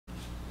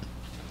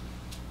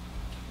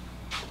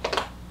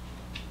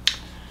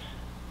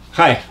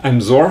Hi,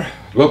 I'm Zor.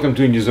 Welcome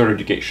to Unizor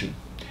Education.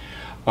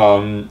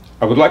 I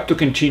would like to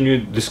continue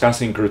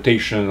discussing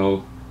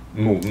rotational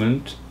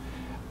movement,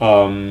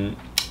 and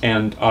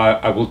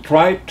I will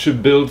try to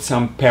build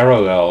some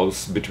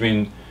parallels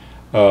between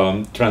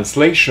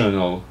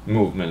translational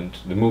movement,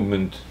 the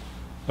movement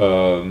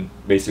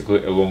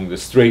basically along the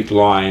straight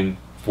line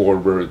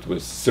forward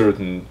with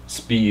certain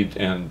speed,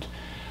 and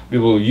we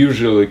will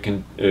usually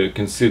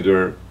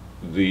consider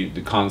the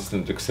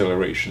constant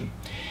acceleration,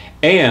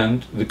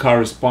 and the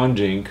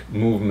corresponding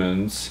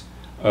movements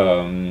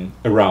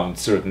around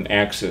certain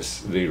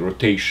axis, the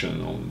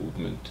rotational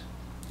movement.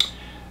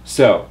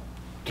 So,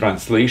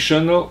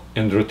 translational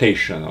and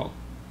rotational,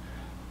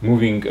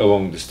 moving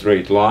along the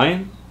straight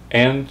line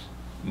and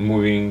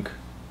moving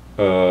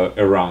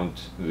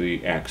around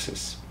the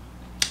axis.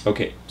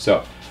 Okay,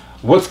 so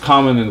what's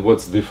common and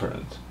what's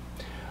different?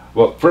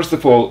 Well, first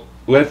of all,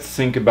 let's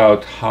think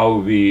about how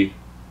we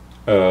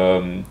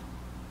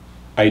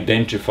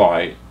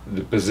identify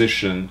the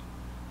position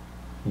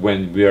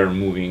when we are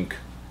moving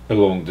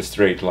along the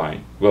straight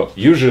line. Well,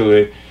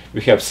 usually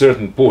we have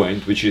certain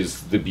point which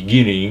is the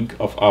beginning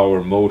of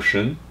our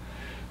motion.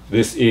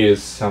 This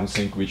is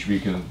something which we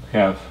can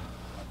have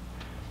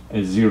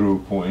a 0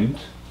 point,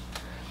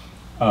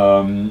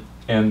 and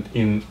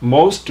in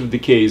most of the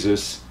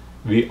cases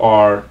we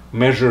are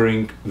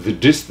measuring the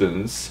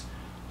distance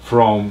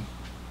from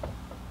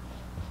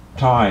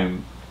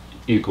time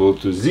equal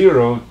to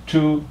 0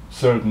 to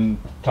certain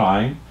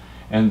time,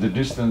 and the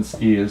distance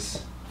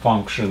is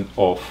function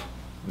of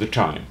the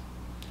time.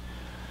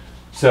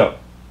 So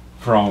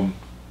from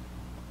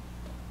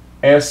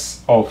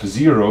s of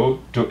 0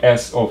 to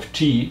s of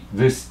t,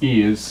 this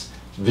is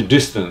the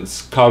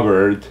distance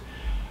covered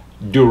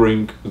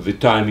during the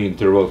time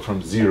interval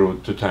from 0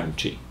 to time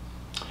t.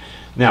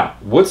 Now,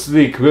 what's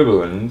the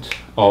equivalent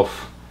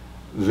of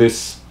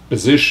this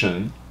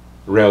position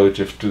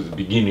relative to the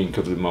beginning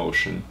of the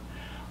motion,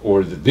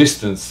 or the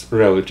distance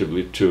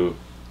relatively to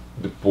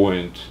the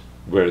point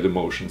where the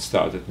motion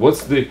started?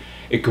 What's the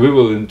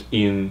equivalent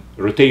in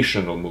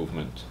rotational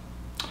movement?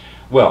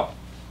 Well,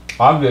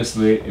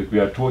 obviously, if we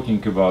are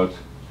talking about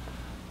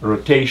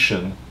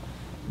rotation,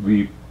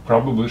 we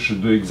probably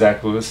should do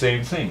exactly the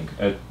same thing.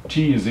 At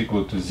t is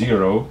equal to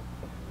 0,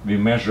 we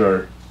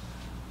measure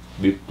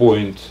the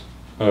point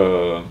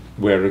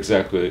where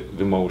exactly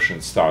the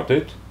motion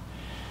started,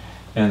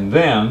 and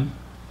then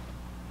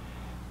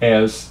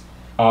as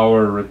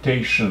our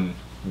rotation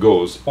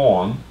goes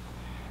on,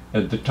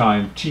 at the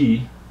time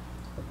t,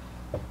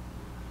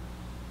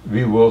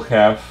 we will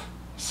have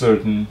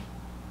certain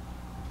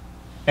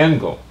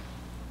angle.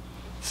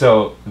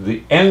 So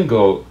the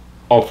angle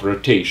of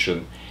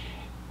rotation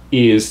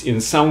is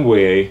in some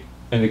way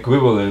an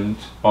equivalent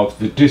of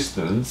the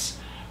distance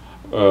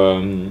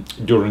during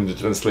the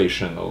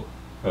translational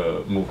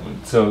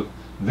movement. So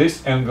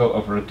this angle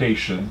of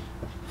rotation,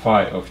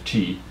 phi of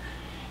t,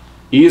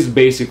 is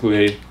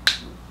basically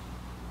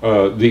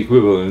the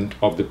equivalent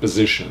of the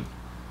position.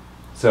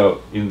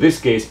 So in this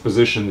case,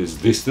 position is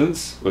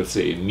distance, let's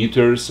say in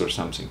meters or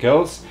something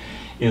else.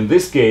 In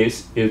this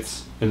case,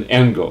 it's an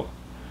angle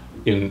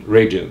in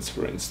radians,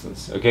 for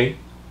instance. Okay?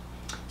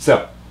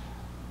 So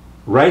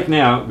right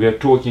now we are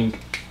talking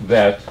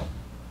that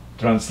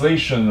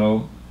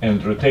translational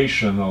and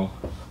rotational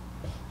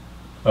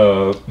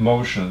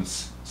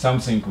motions,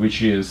 something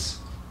which is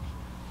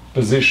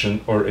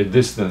position or a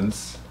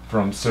distance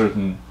from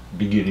certain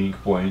beginning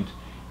point,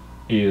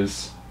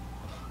 is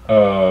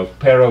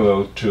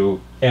parallel to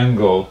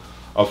angle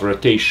of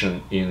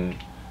rotation in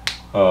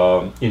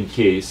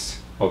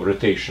case of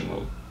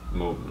rotational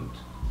movement.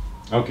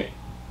 Okay.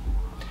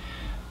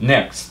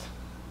 Next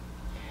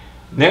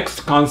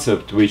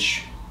concept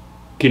which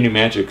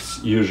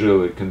kinematics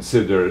usually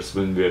considers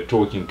when we are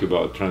talking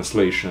about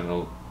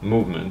translational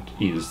movement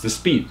is the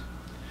speed.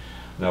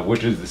 Now,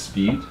 what is the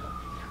speed?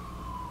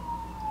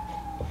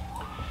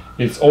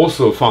 It's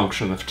also a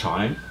function of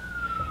time,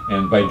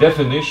 and by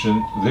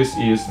definition this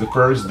is the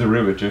first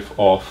derivative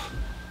of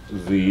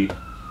the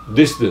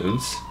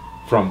distance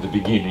from the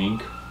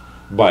beginning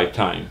by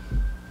time.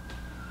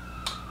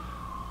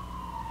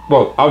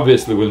 Well,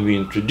 obviously when we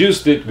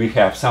introduced it, we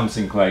have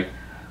something like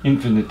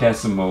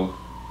infinitesimal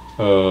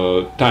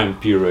time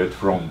period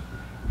from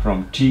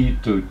t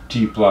to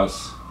t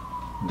plus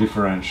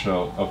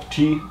differential of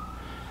t,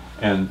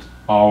 and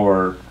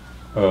our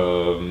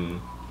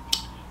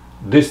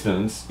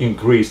distance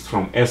increased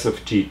from s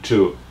of t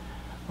to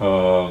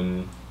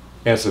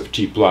s of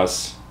t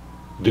plus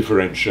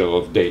differential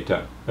of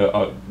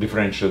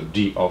differential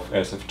d of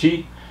s of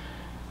t,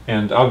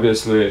 and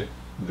obviously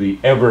the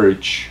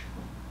average,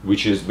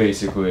 which is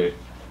basically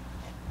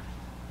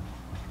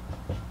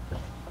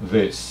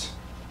this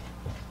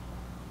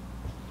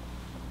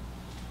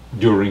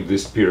during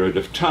this period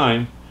of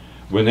time,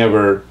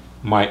 whenever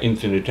my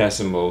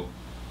infinitesimal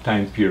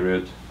time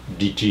period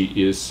dt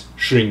is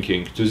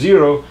shrinking to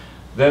 0,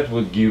 that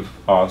would give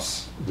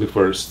us the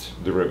first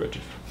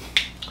derivative.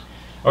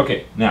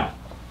 Okay, now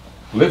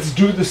let's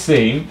do the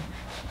same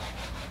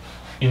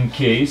in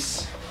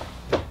case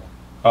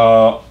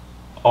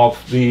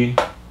of the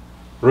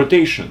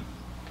rotation.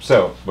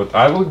 So what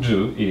I will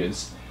do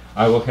is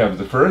I will have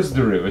the first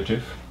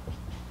derivative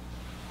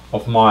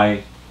of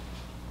my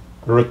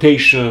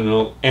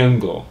rotational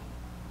angle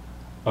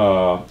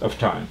of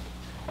time,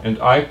 and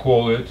I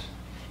call it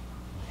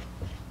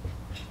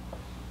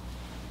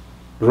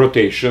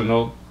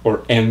rotational,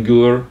 or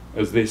angular,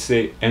 as they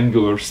say,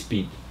 angular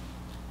speed.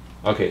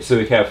 Okay, so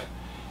we have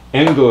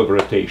angle of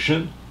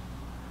rotation,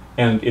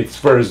 and its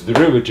first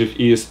derivative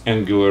is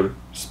angular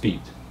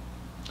speed.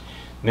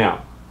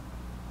 Now,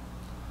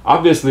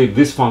 obviously, if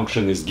this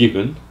function is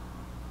given,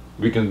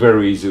 we can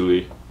very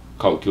easily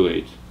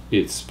calculate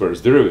its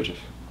first derivative.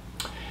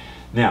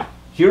 Now,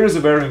 here is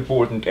a very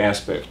important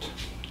aspect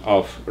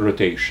of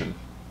rotation.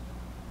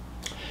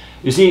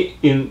 You see,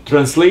 in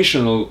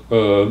translational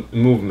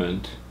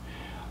movement,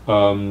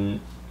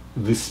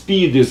 the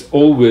speed is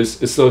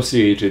always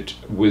associated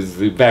with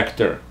the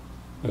vector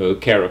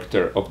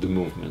character of the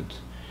movement.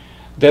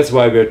 That's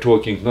why we're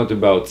talking not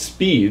about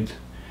speed,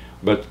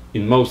 but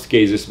in most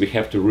cases we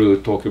have to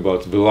really talk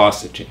about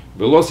velocity.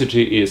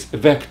 Velocity is a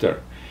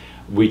vector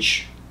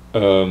which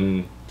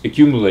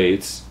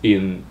accumulates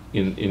in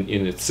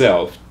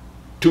itself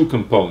two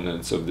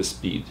components of the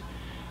speed,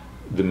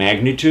 the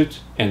magnitude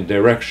and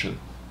direction.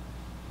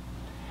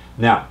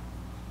 Now,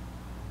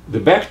 the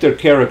vector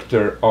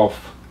character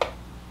of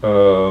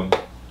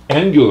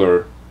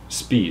angular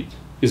speed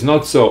is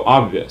not so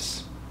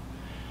obvious.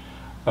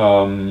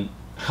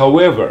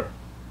 However,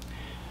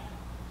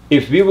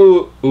 if we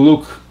will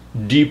look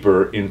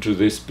deeper into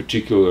this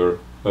particular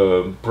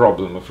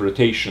problem of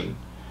rotation,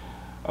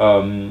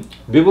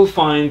 we will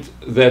find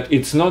that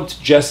it's not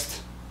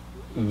just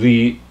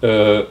the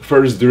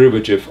first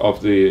derivative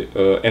of the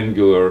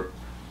angular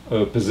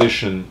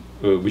position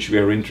which we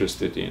are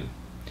interested in.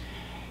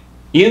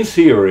 In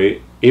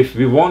theory, if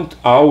we want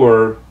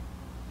our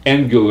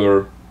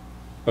angular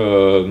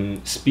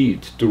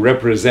speed to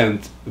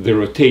represent the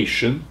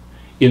rotation,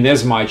 in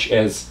as much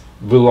as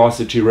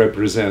velocity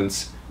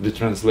represents the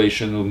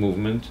translational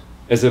movement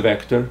as a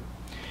vector,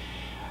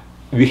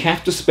 we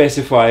have to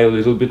specify a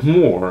little bit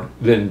more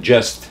than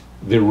just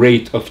the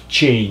rate of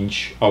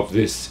change of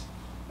this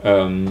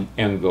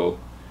angle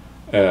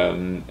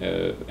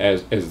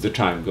as the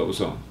time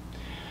goes on.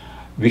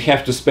 We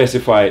have to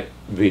specify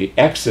the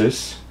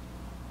axis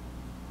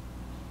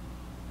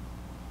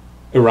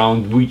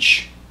around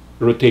which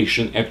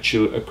rotation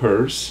actually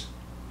occurs,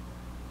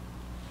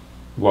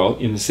 well,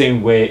 in the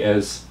same way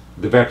as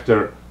the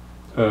vector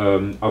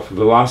of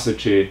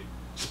velocity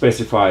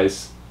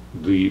specifies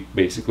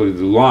basically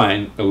the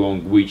line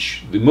along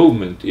which the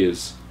movement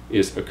is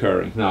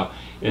occurring. Now,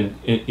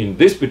 in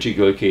this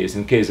particular case,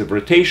 in case of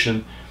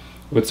rotation,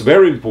 what's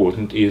very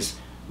important is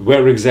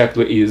where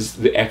exactly is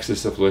the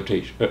axis of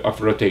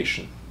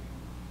rotation.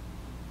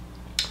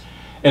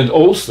 And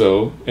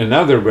also,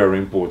 another very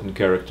important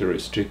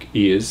characteristic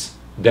is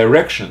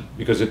direction,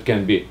 because it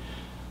can be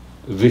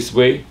this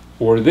way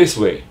or this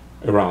way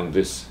around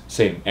this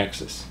same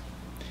axis.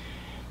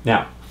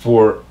 Now,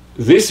 for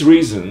this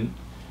reason,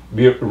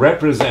 we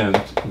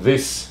represent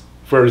this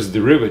first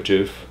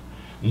derivative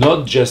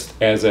not just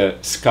as a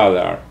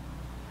scalar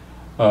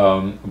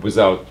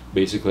without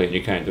basically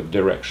any kind of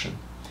direction.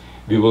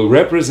 We will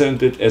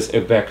represent it as a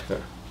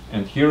vector,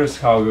 and here is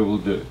how we will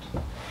do it.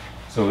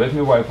 So let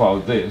me wipe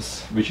out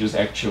this, which is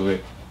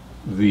actually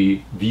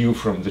the view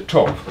from the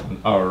top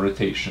on our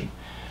rotation,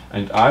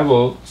 and I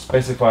will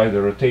specify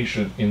the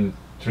rotation in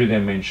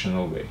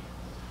three-dimensional way.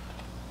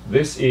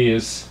 This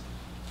is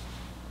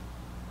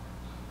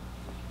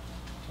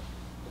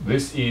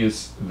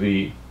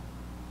the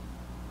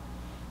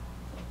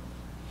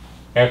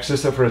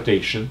axis of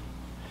rotation.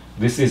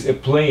 This is a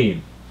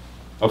plane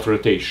of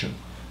rotation.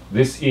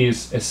 This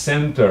is a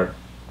center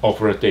of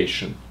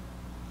rotation.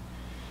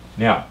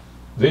 Now,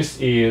 this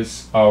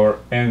is our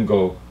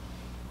angle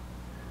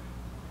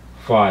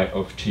phi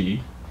of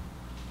t.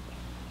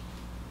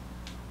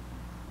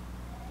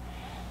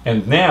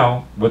 And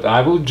now what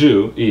I will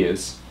do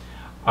is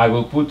I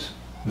will put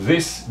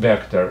this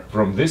vector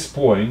from this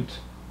point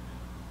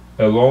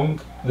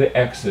along the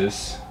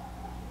axis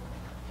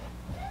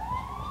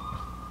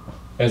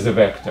as a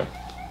vector.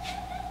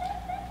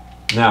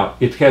 Now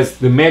it has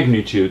the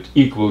magnitude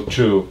equal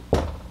to,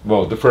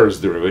 well, the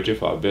first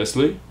derivative,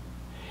 obviously.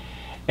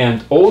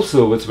 And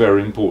also, what's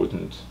very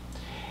important,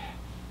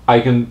 I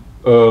can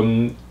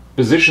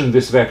position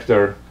this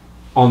vector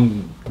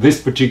on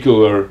this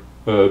particular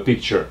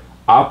picture,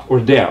 up or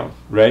down,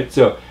 right?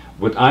 So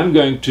what I'm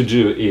going to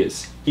do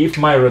is, if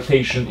my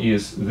rotation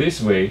is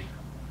this way,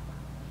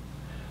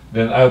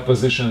 then I'll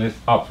position it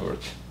upward.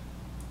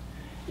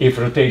 If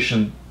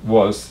rotation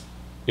was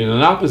in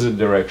an opposite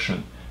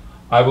direction,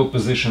 I will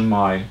position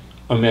my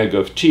omega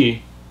of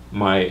t,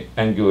 my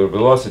angular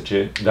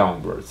velocity,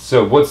 downwards.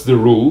 So what's the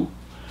rule?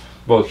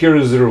 Well, here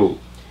is the rule.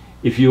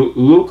 If you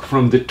look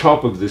from the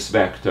top of this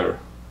vector,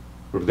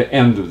 or the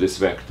end of this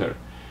vector,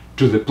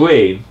 to the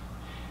plane,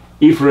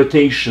 if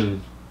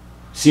rotation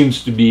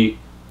seems to be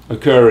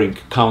occurring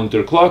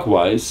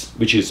counterclockwise,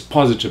 which is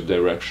positive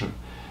direction,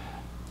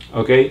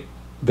 okay,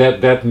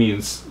 that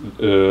means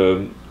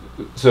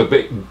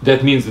that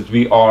means that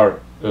we are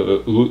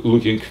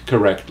looking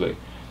correctly.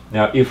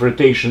 Now, if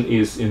rotation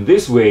is in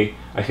this way,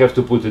 I have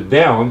to put it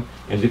down,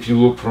 and if you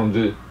look from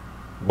the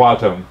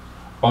bottom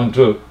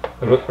onto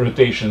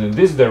rotation in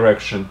this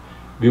direction,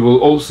 we will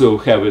also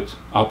have it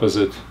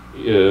opposite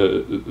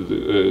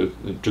to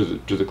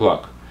the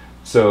clock.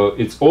 So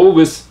it's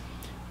always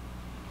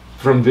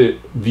from the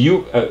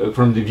view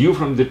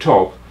from the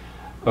top.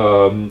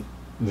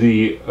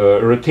 The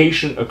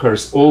rotation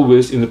occurs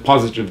always in the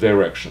positive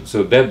direction.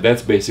 So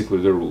that's basically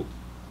the rule,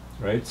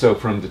 right? So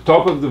from the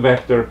top of the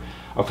vector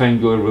of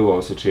angular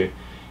velocity,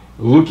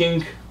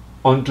 looking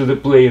onto the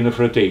plane of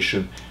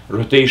rotation,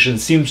 rotation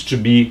seems to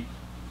be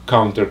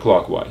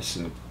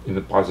counterclockwise in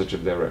the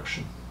positive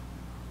direction.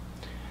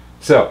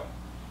 So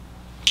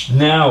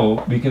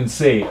now we can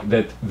say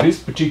that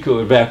this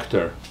particular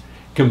vector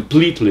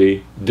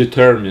completely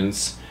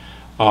determines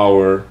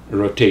our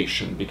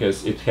rotation,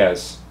 because it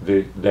has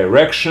the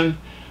direction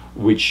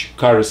which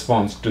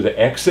corresponds to the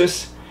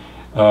axis.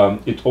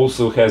 It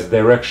also has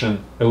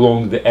direction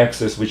along the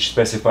axis which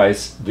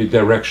specifies the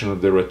direction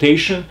of the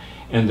rotation,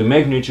 and the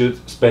magnitude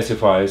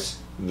specifies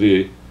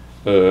the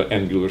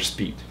angular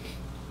speed.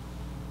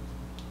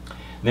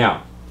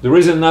 Now, there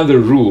is another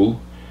rule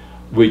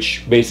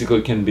which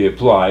basically can be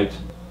applied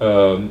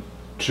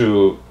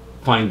to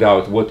find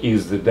out what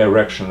is the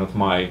direction of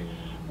my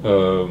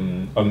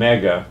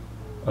omega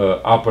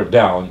up or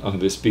down on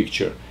this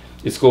picture.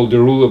 It's called the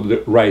rule of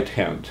the right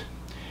hand.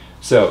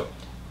 So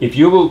if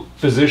you will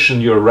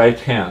position your right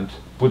hand,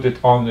 put it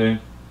on the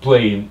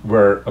plane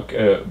where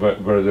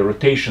the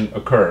rotation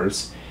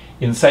occurs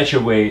in such a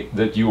way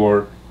that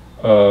your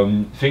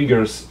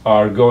fingers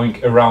are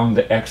going around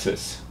the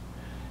axis,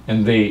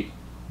 and they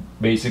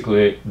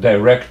basically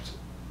direct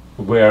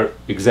where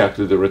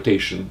exactly the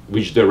rotation,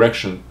 which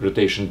direction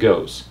rotation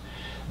goes,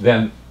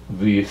 then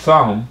the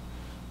thumb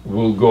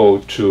will go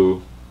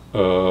to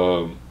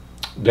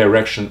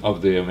direction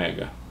of the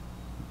omega.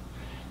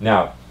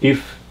 Now,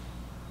 if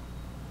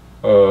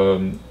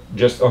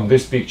just on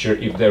this picture,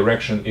 if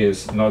direction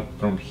is not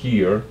from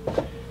here,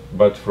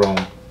 but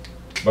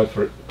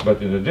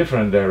in a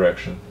different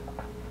direction,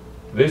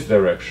 this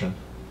direction,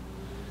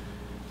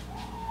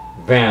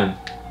 then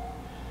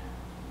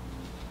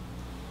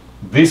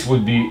this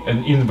would be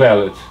an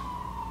invalid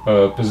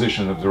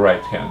position of the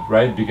right hand,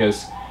 right?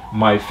 Because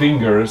my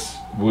fingers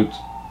would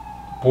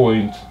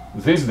point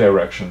this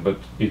direction, but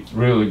it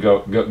really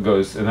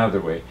goes another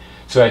way.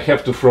 So I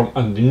have to, from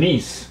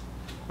underneath,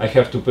 I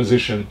have to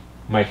position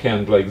my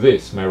hand like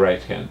this, my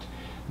right hand.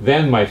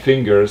 Then my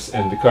fingers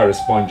and the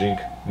corresponding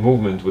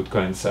movement would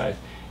coincide,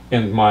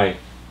 and my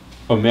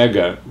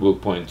omega will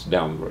point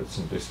downwards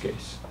in this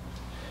case.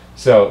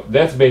 So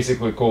that's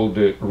basically called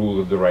the rule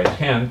of the right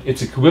hand.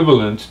 It's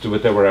equivalent to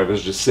whatever I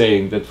was just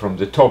saying, that from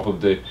the top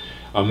of the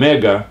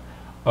omega,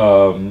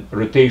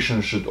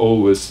 rotation should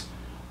always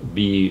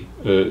be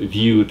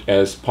viewed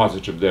as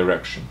positive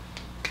direction,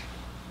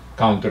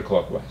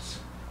 counterclockwise.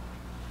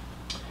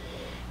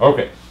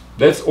 Okay,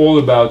 that's all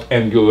about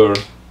angular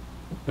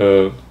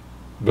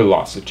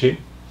velocity.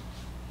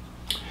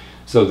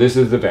 So this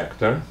is the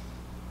vector.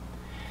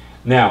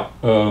 Now,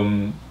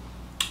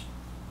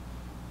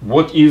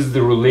 what is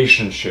the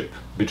relationship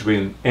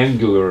between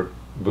angular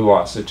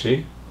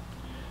velocity,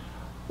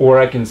 or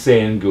I can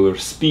say angular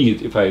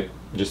speed if I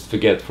just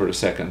forget for a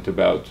second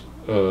about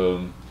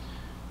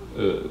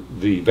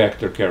the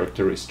vector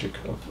characteristic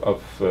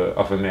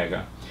of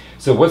omega.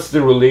 So what's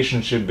the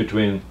relationship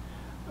between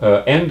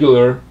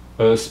angular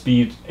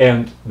speed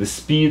and the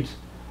speed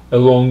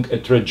along a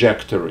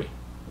trajectory?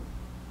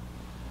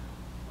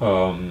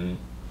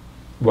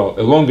 Well,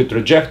 along a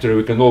trajectory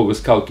we can always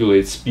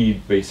calculate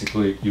speed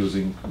basically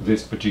using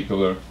this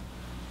particular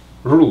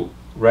rule,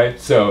 right?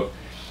 So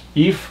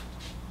if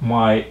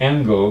my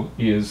angle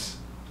is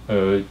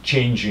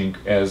changing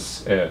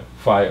as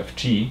phi of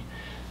t,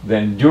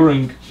 then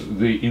during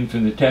the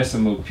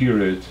infinitesimal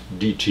period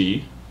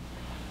dt,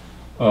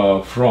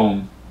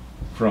 from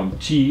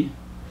t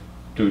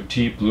to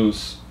t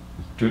plus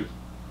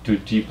to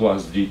t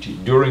plus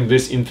dt, during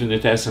this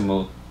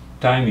infinitesimal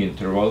time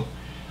interval,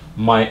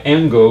 my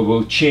angle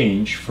will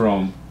change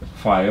from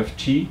phi of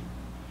t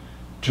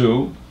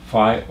to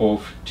phi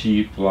of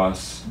t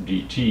plus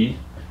dt,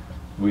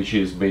 which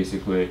is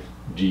basically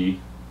d.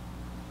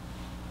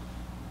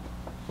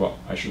 Well,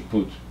 I should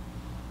put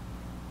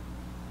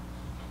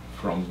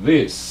from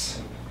this,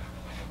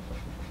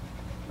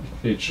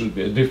 it should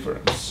be a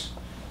difference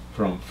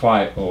from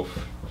phi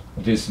of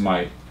this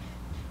my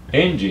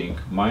ending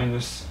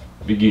minus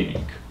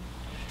beginning,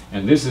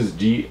 and this is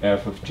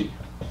df of t.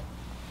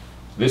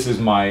 This is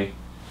my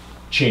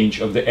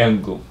change of the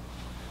angle.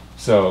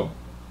 So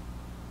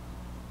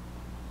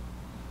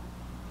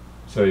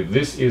if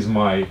this is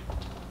my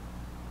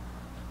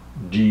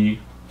d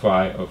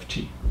phi of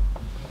t.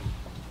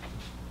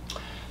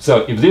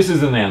 So if this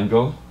is an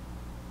angle,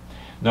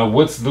 now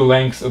what's the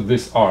length of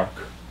this arc?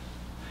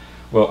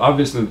 Well,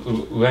 obviously the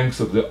length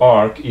of the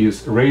arc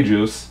is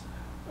radius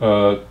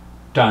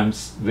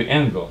times the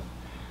angle.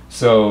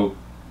 So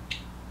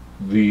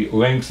the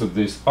length of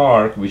this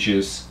arc, which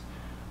is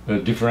the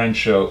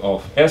differential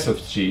of s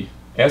of t,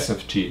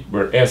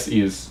 where s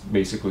is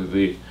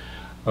basically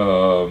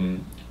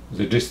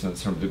the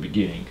distance from the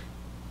beginning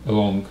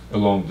along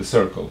the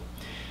circle,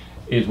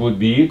 it would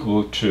be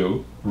equal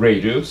to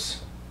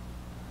radius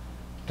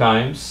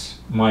times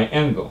my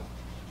angle.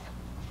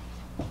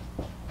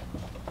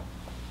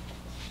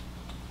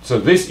 So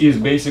this is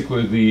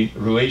basically the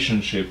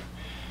relationship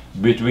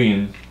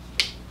between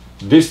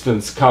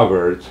distance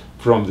covered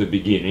from the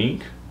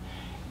beginning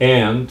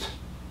and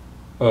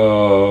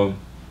the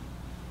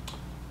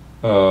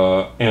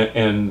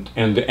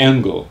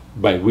angle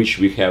by which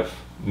we have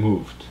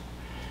moved.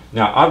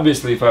 Now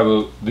obviously if I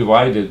will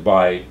divide it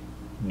by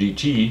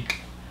dt,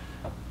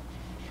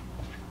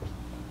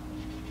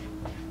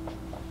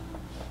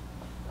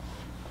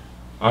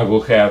 I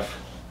will have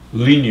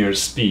linear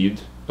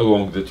speed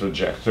along the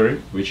trajectory,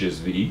 which is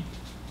v,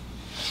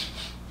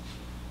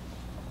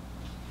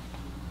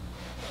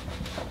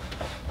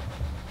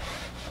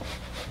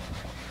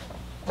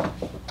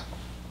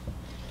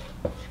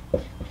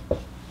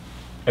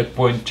 at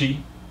point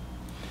t,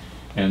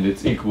 and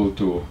it's equal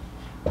to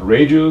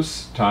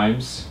radius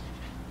times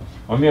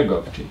omega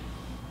of t,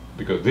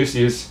 because this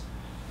is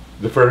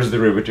the first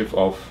derivative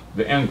of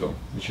the angle,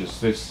 which is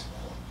this.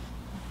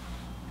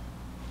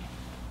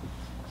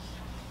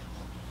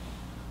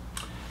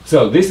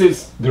 So this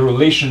is the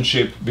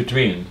relationship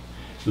between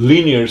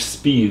linear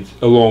speed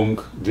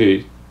along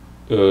the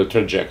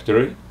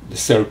trajectory, the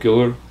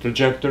circular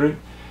trajectory,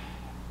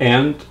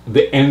 and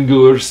the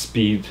angular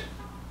speed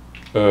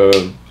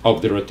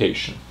of the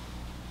rotation.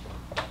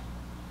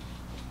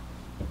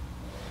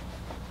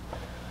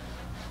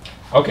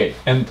 Okay,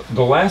 and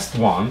the last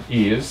one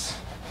is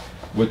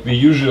what we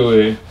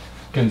usually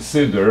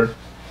consider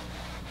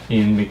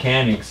in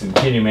mechanics and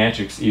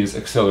kinematics is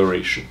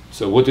acceleration.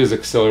 So what is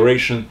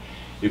acceleration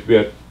if we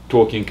are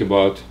talking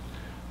about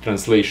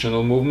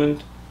translational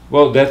movement?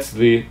 Well, that's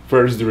the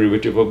first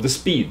derivative of the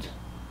speed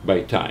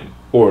by time,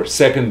 or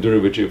second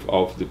derivative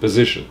of the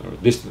position or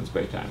distance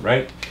by time,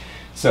 right?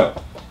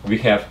 So we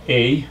have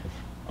a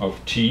of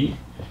t,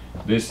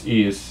 this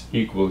is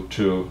equal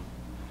to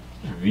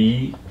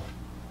v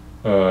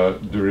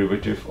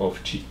derivative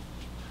of t,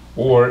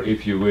 or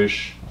if you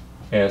wish,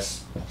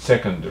 s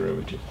second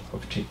derivative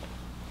of t.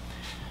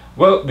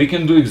 Well, we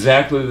can do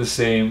exactly the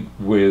same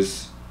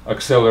with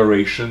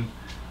acceleration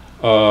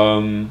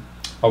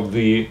of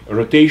the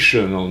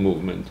rotational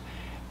movement,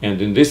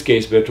 and in this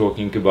case we're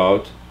talking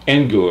about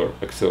angular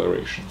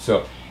acceleration.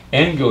 So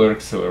angular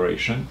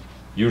acceleration,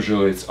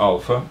 usually it's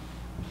alpha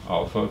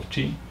of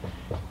t,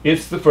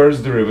 it's the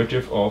first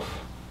derivative of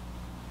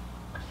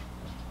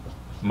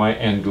my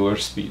angular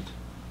speed,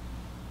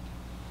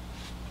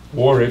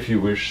 or if you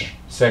wish,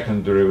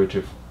 second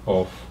derivative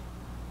of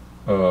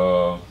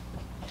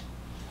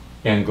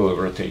angle of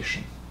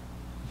rotation.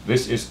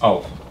 This is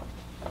alpha.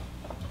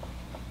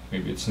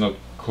 Maybe it's not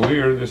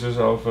clear, this is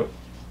alpha,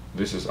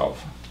 this is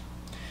alpha.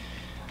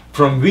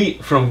 From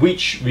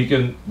which we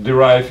can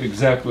derive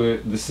exactly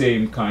the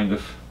same kind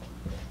of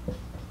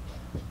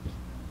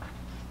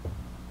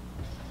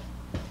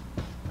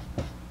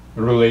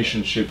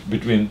relationship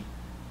between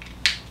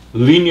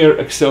linear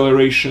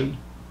acceleration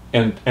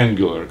and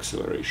angular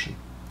acceleration.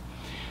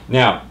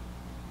 Now,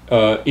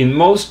 in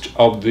most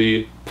of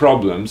the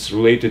problems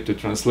related to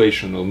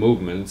translational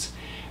movements,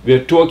 we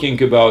are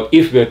talking about,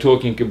 if we are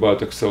talking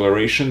about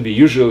acceleration, we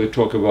usually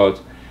talk about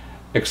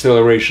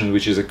acceleration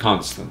which is a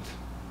constant.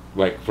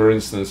 Like, for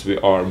instance, we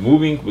are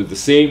moving with the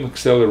same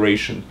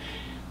acceleration,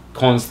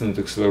 constant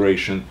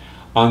acceleration,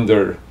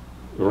 under,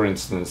 for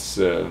instance,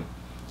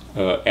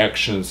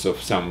 actions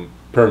of some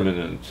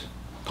permanent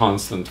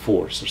constant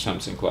force or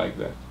something like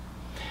that.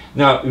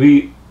 Now,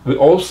 we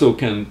also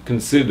can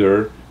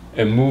consider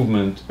a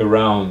movement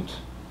around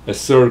a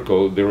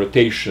circle, the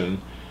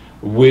rotation,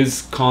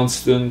 with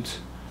constant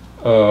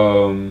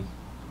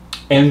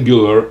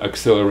angular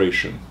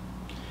acceleration,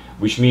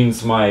 which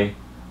means my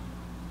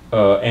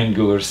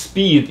angular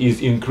speed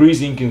is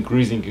increasing.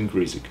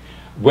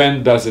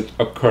 When does it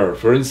occur?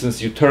 For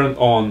instance, you turn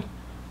on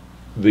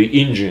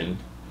the engine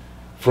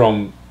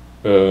from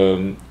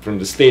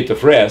the state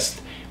of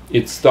rest,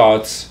 it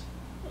starts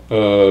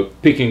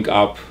picking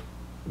up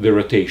the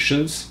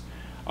rotations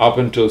up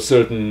until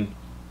certain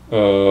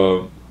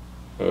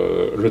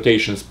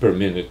rotations per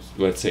minute,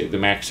 let's say the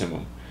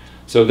maximum.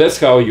 So that's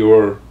how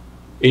your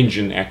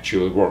engine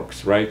actually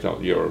works, right?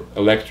 Your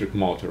electric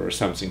motor or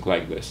something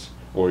like this,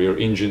 or your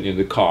engine in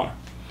the car.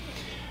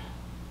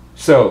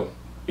 So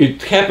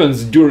it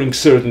happens during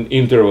certain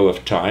interval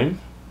of time,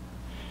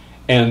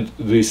 and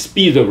the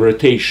speed of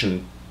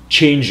rotation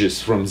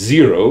changes from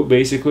zero,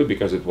 basically,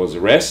 because it was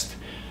rest,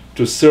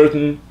 to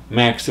certain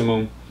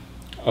maximum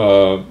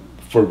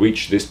for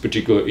which this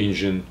particular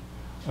engine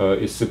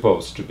is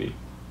supposed to be.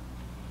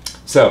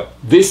 So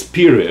this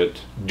period,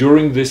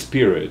 during this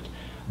period,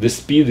 the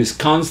speed is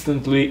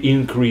constantly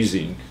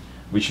increasing,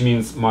 which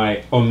means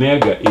my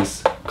omega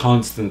is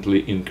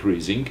constantly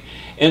increasing,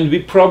 and we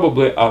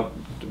probably are,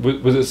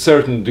 with a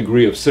certain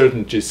degree of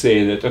certainty,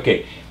 say that,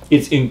 okay,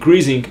 it's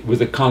increasing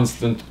with a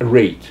constant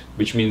rate,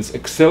 which means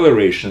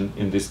acceleration,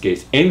 in this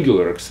case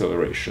angular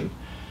acceleration,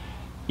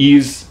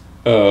 is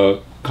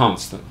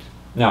constant.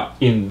 Now,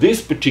 in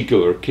this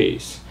particular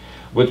case,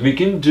 what we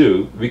can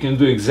do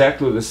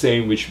exactly the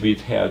same which we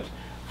had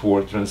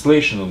for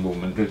translational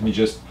movement. Let me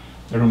just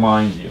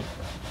remind you.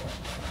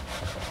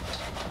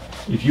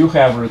 If you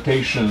have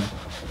rotation,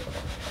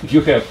 if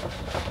you have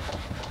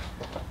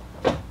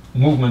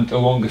movement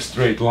along a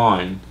straight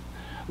line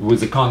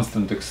with a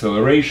constant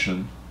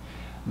acceleration,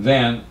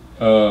 then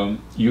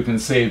you can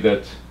say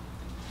that,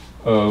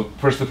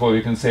 first of all,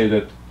 you can say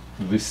that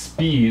the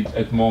speed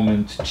at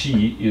moment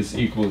t is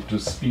equal to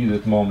speed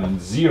at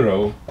moment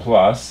 0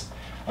 plus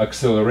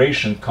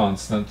acceleration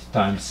constant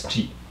times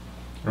t.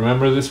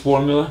 Remember this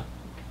formula?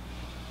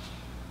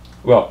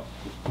 Well,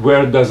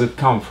 where does it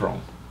come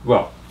from?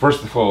 Well,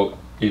 first of all,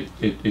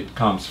 it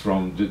comes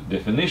from the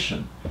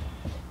definition.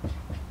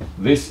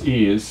 This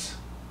is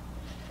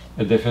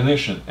a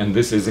definition, and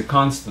this is a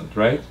constant,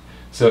 right?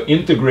 So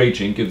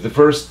integrating, if the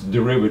first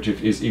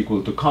derivative is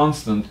equal to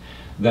constant,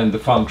 then the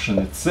function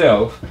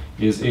itself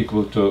is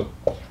equal to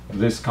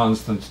this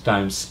constant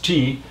times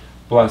t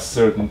plus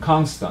certain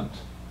constant.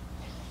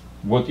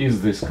 What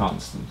is this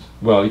constant?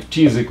 Well, if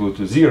t is equal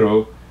to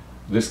 0,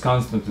 this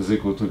constant is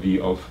equal to v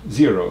of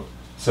 0.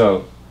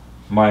 So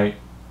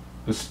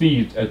the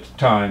speed at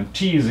time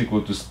t is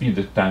equal to speed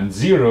at time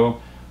 0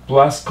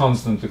 plus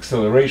constant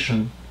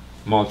acceleration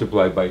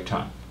multiplied by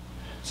time.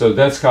 So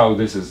that's how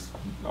this is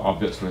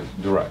obviously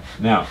derived.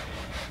 Now,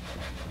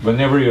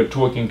 whenever you're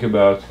talking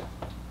about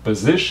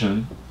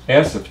position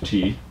s of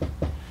t,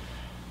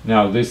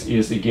 now this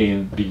is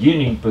again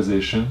beginning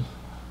position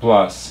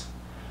plus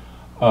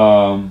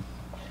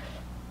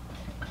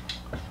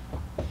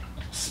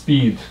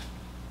speed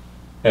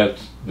at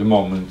the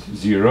moment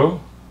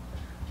 0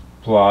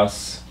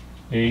 plus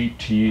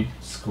at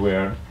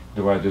squared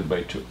divided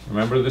by 2.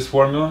 Remember this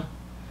formula?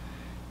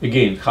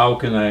 Again, how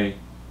can I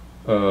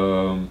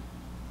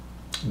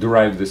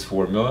derive this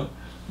formula?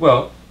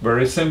 Well,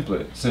 very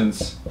simply,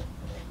 since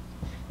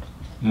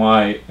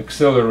my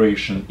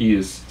acceleration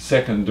is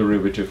second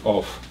derivative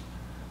of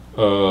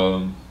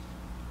the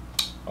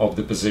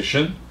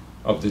position,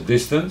 of the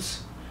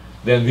distance,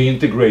 then we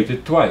integrate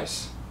it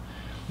twice.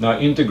 Now,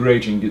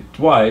 integrating it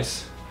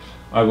twice,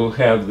 I will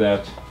have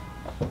that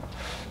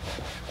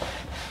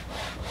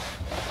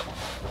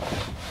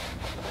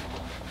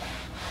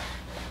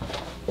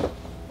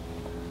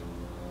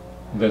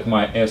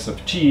my s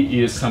of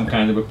t is some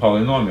kind of a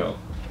polynomial.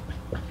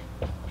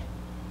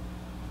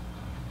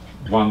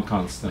 One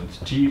constant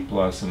t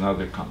plus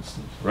another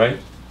constant, right?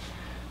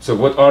 So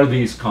what are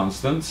these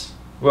constants?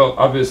 Well,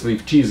 obviously,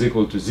 if t is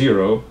equal to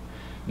 0,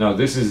 now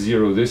this is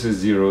 0, this is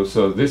 0,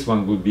 so this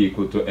one would be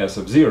equal to s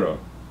of 0,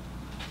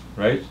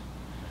 right?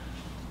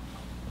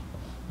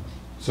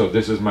 So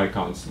this is my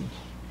constant.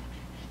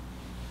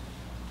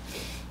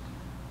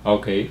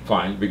 Okay,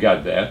 fine, we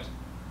got that.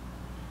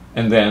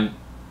 And then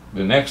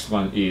the next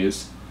one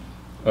is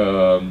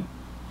how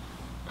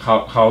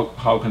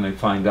can I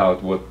find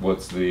out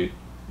what's the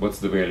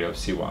value of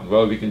c1?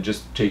 Well, we can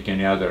just take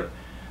any other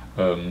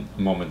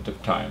moment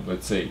of time.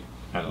 Let's say,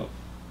 I don't know,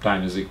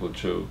 time is equal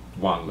to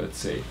 1, let's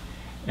say,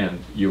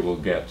 and you will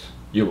get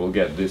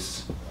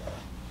this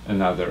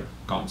another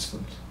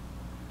constant.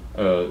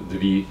 The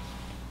v,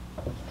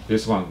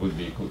 this one would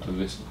be equal to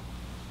this one,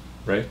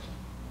 right?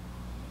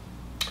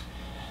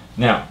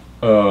 Now,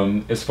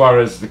 as far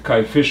as the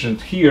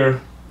coefficient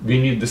here, we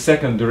need the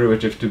second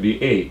derivative to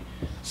be a,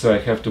 so I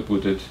have to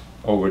put it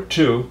over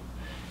 2,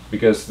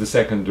 because the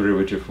second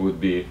derivative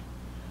would be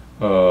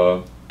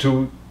 2,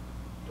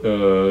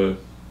 the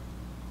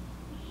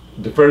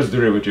first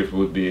derivative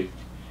would be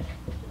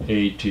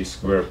at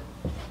squared,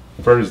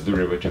 first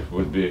derivative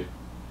would be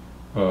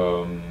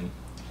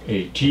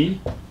at,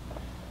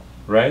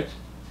 right?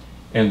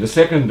 And the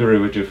second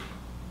derivative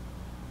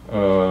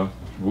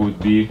would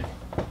be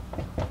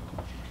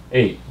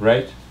a,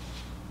 right?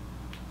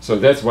 So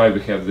that's why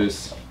we have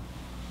this.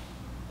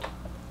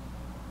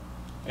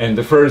 And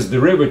the first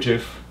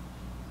derivative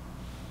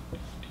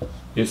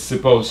is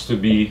supposed to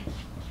be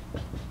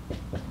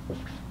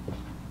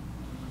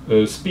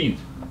speed,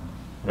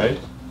 right?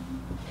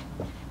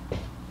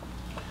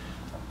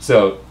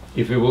 So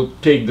if we will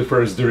take the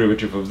first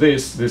derivative of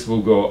this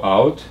will go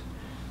out.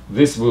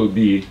 This will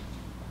be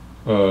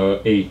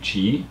at,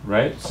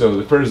 right? So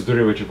the first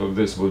derivative of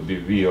this would be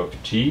v of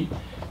t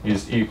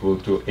is equal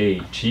to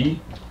at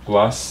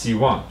plus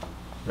c1,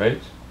 right?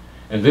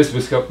 And this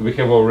we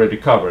have already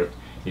covered.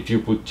 If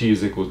you put t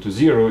is equal to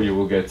 0, you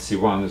will get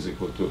c1 is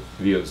equal to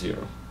v of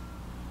 0.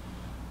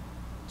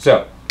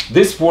 So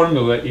this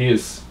formula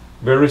is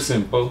very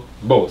simple,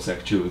 both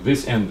actually,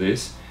 this, and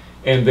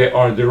they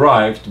are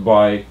derived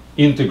by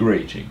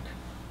integrating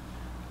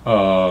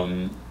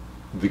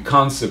the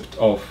concept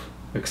of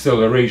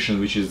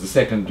acceleration, which is the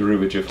second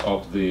derivative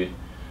of the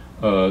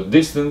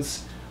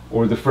distance,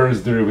 or the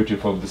first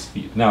derivative of the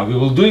speed. Now, we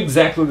will do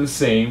exactly the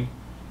same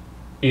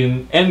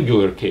in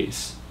angular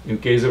case, in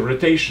case of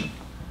rotation.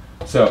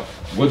 So,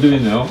 what do we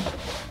know?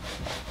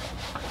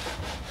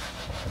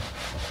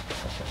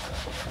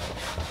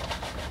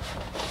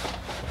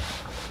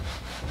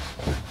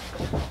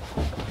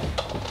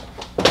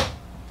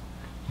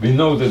 we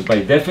know that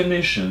by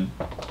definition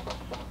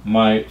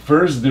my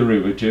first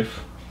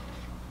derivative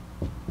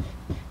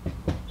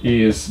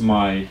is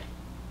my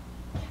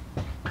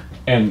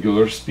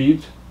angular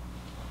speed,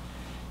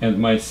 and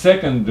my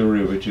second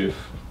derivative,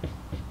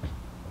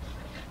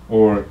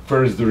 or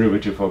first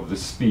derivative of the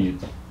speed,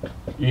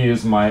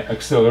 is my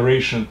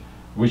acceleration,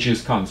 which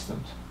is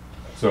constant.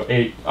 So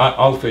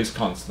alpha is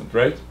constant,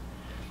 right?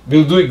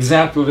 We'll do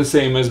exactly the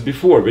same as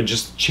before, but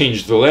just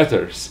change the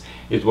letters.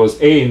 It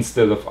was a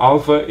instead of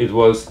alpha, it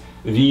was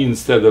v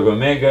instead of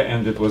omega,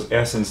 and it was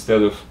s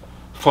instead of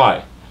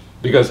phi.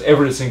 Because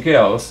everything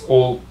else,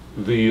 all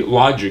the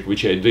logic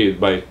which I did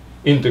by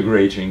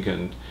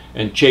integrating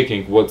and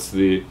checking what's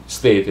the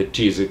state at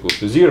t is equal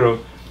to 0,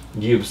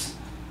 gives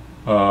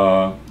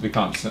the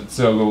constant.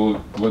 So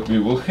what we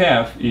will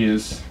have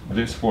is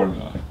this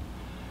formula: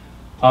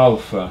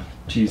 alpha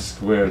t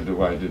squared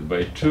divided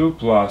by 2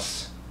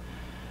 plus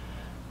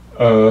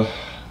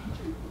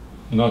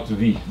not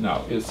v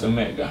now, it's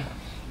omega.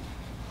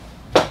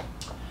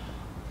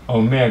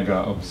 Omega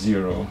of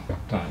 0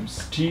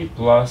 times t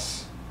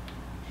plus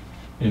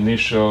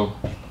initial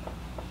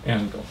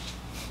angle.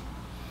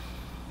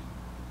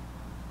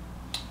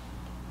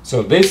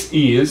 So this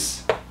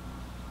is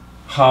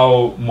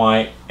how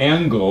my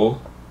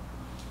angle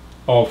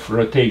of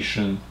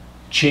rotation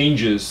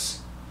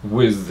changes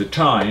with the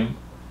time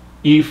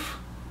if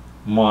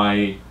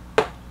my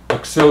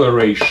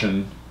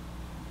acceleration,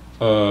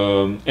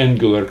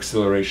 angular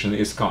acceleration,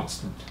 is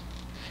constant.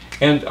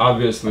 And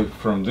obviously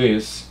from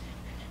this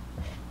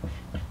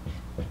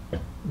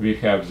we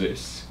have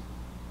this.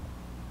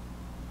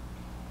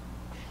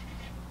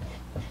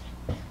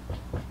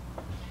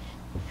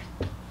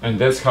 And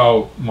that's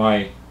how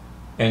my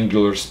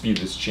angular speed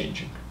is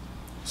changing.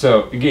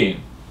 So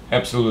again,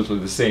 absolutely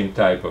the same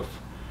type of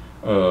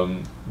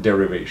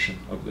derivation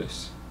of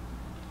this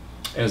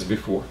as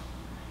before.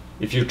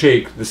 If you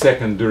take the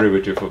second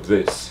derivative of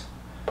this,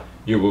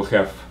 you will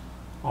have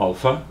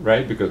alpha,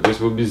 right? Because this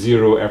will be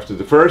 0 after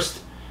the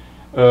first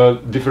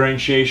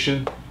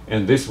differentiation,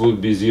 and this will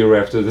be 0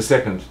 after the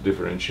second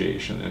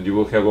differentiation, and you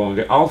will have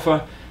only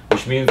alpha,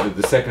 which means that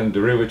the second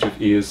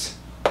derivative is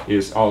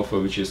alpha,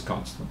 which is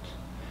constant.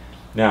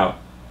 Now,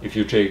 if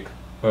you take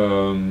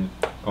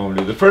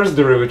only the first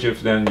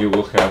derivative, then you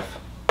will have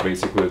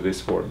basically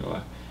this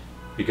formula,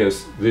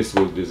 because this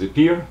will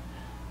disappear,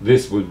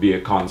 this would be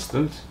a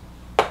constant,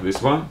 this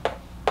one,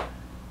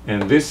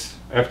 and this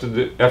after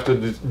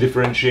the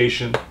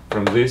differentiation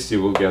from this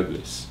you will get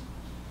this.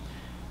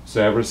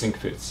 So everything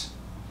fits.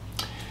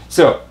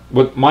 So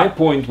what my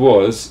point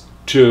was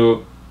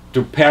to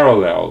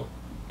parallel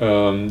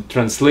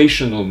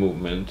translational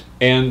movement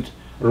and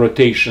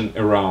rotation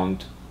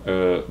around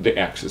the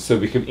axis. So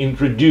we have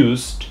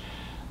introduced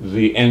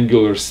the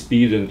angular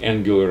speed and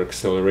angular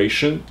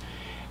acceleration,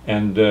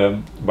 and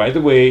by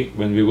the way,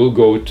 when we will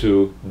go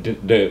to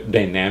the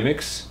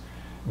dynamics,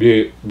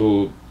 we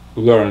will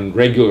learn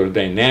regular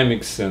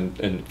dynamics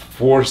and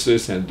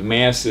forces and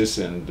masses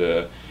and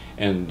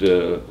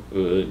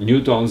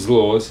Newton's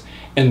laws,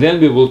 and then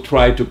we will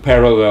try to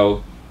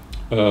parallel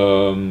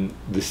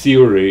the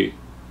theory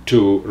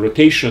to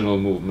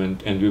rotational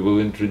movement, and we will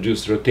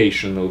introduce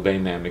rotational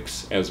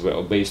dynamics as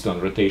well, based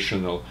on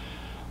rotational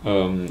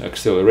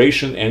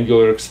acceleration,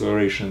 angular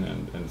acceleration,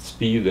 and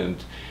speed,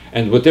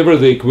 and whatever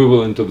the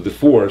equivalent of the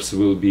force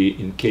will be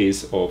in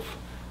case of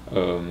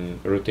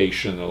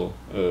rotational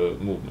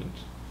movement,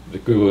 the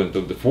equivalent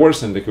of the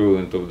force and the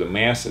equivalent of the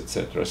mass,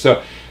 etc.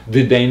 So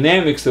the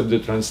dynamics of the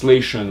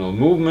translational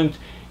movement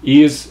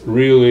is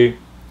really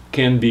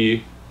can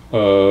be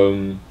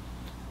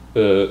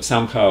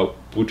somehow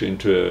put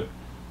into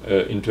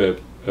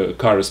a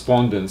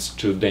correspondence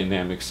to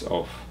dynamics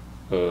of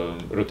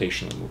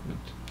rotational movement.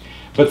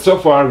 But so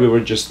far we were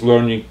just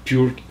learning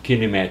pure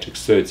kinematics,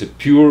 so it's a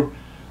pure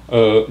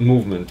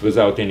movement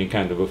without any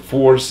kind of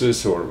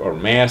forces or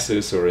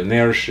masses or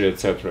inertia,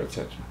 etc.,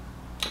 etc.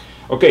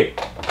 Okay.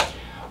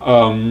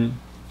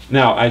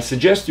 Now I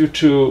suggest you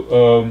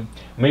to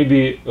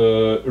maybe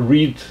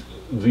read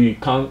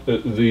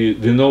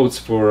the notes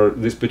for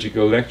this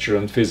particular lecture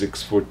on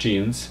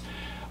Physics4Teens.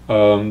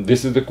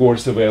 This is the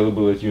course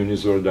available at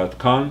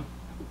unizor.com.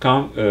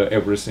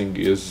 Everything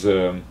is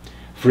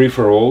free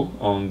for all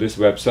on this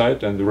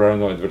website, and there are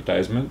no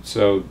advertisements,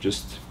 so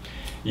just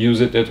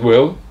use it at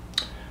will.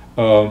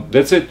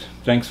 That's it.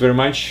 Thanks very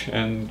much,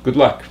 and good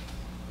luck.